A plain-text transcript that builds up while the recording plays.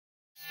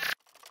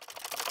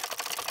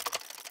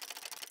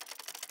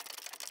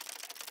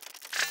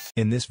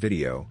In this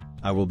video,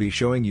 I will be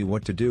showing you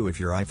what to do if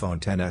your iPhone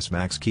XS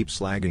Max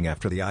keeps lagging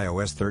after the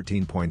iOS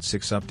 13.6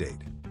 update.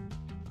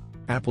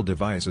 Apple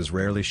devices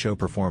rarely show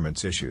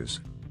performance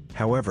issues.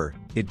 However,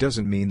 it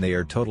doesn't mean they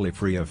are totally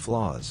free of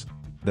flaws.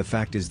 The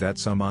fact is that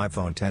some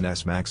iPhone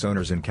XS Max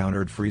owners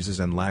encountered freezes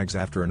and lags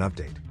after an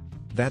update.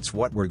 That's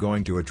what we're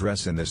going to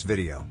address in this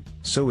video,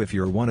 so if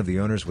you're one of the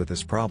owners with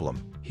this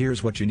problem,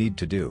 here's what you need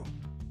to do.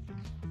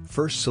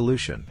 First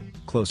solution,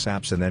 close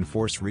apps and then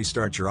force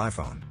restart your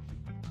iPhone.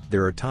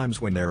 There are times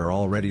when there are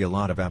already a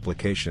lot of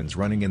applications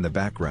running in the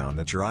background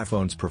that your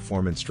iPhone's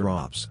performance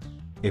drops.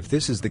 If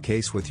this is the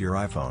case with your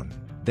iPhone,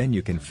 then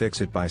you can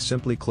fix it by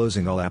simply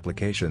closing all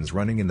applications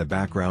running in the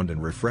background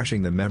and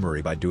refreshing the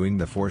memory by doing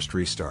the forced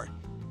restart.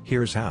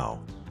 Here's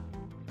how.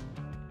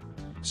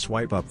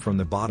 Swipe up from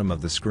the bottom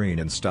of the screen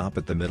and stop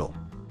at the middle.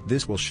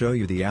 This will show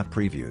you the app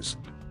previews.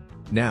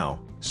 Now,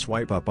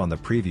 swipe up on the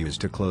previews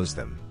to close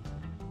them.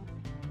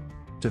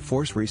 To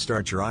force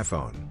restart your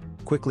iPhone,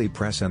 quickly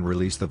press and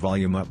release the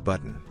volume up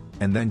button,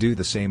 and then do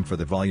the same for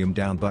the volume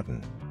down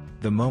button.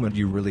 The moment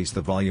you release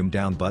the volume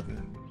down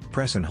button,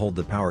 press and hold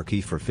the power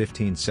key for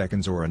 15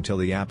 seconds or until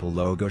the Apple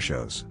logo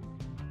shows.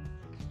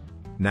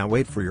 Now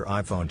wait for your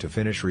iPhone to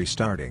finish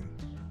restarting.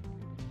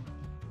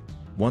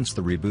 Once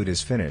the reboot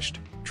is finished,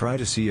 try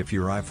to see if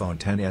your iPhone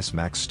XS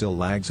Max still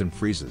lags and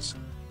freezes.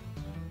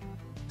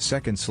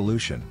 Second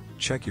solution,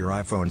 check your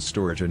iPhone's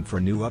storage and for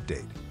new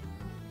update.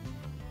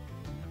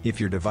 If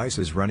your device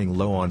is running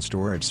low on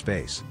storage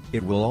space,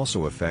 it will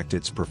also affect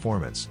its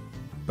performance.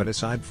 But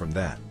aside from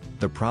that,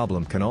 the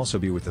problem can also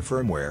be with the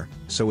firmware,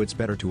 so it's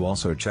better to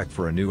also check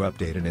for a new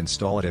update and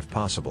install it if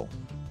possible.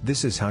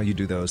 This is how you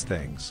do those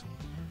things.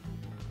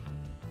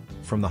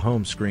 From the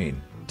home screen,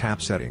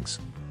 tap Settings.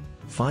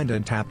 Find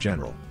and tap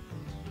General.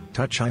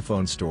 Touch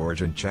iPhone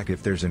storage and check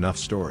if there's enough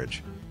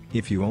storage.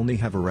 If you only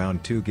have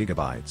around 2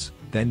 GB,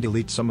 then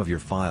delete some of your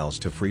files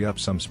to free up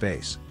some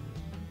space.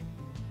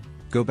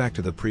 Go back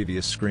to the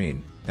previous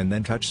screen, and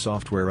then touch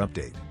Software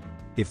Update.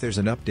 If there's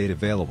an update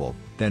available,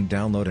 then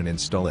download and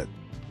install it.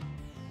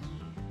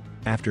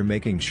 After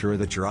making sure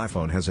that your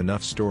iPhone has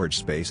enough storage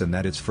space and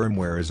that its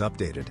firmware is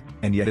updated,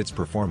 and yet its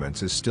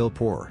performance is still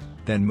poor,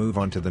 then move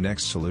on to the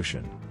next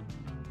solution.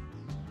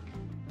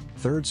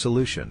 Third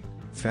solution,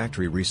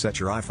 factory reset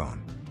your iPhone.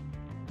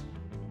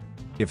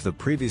 If the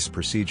previous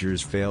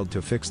procedures failed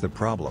to fix the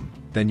problem,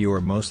 then you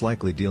are most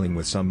likely dealing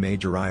with some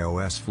major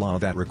iOS flaw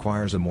that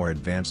requires a more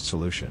advanced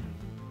solution.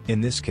 In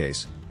this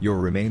case, your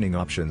remaining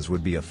options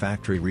would be a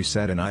factory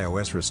reset and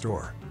iOS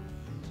restore.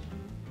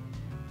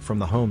 From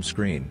the home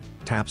screen,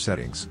 tap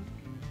Settings.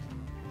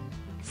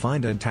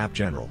 Find and tap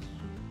General.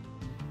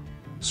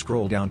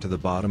 Scroll down to the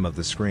bottom of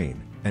the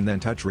screen, and then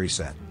touch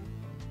Reset.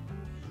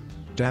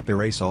 Tap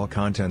Erase all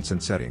contents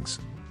and settings.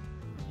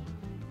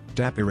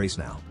 Tap Erase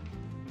now.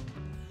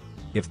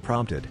 If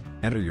prompted,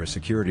 enter your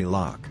security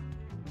lock.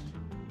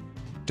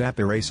 Tap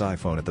Erase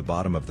iPhone at the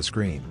bottom of the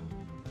screen.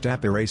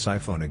 Tap Erase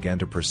iPhone again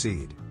to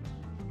proceed.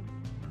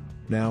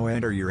 Now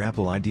enter your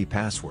Apple ID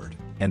password,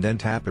 and then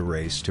tap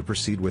Erase to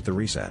proceed with the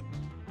reset.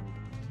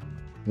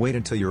 Wait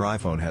until your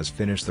iPhone has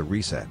finished the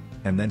reset,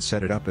 and then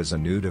set it up as a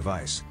new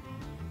device.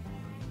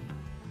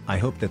 I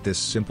hope that this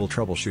simple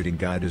troubleshooting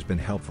guide has been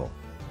helpful.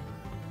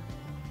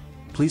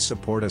 Please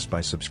support us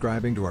by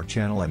subscribing to our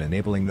channel and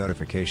enabling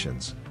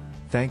notifications.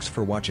 Thanks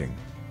for watching.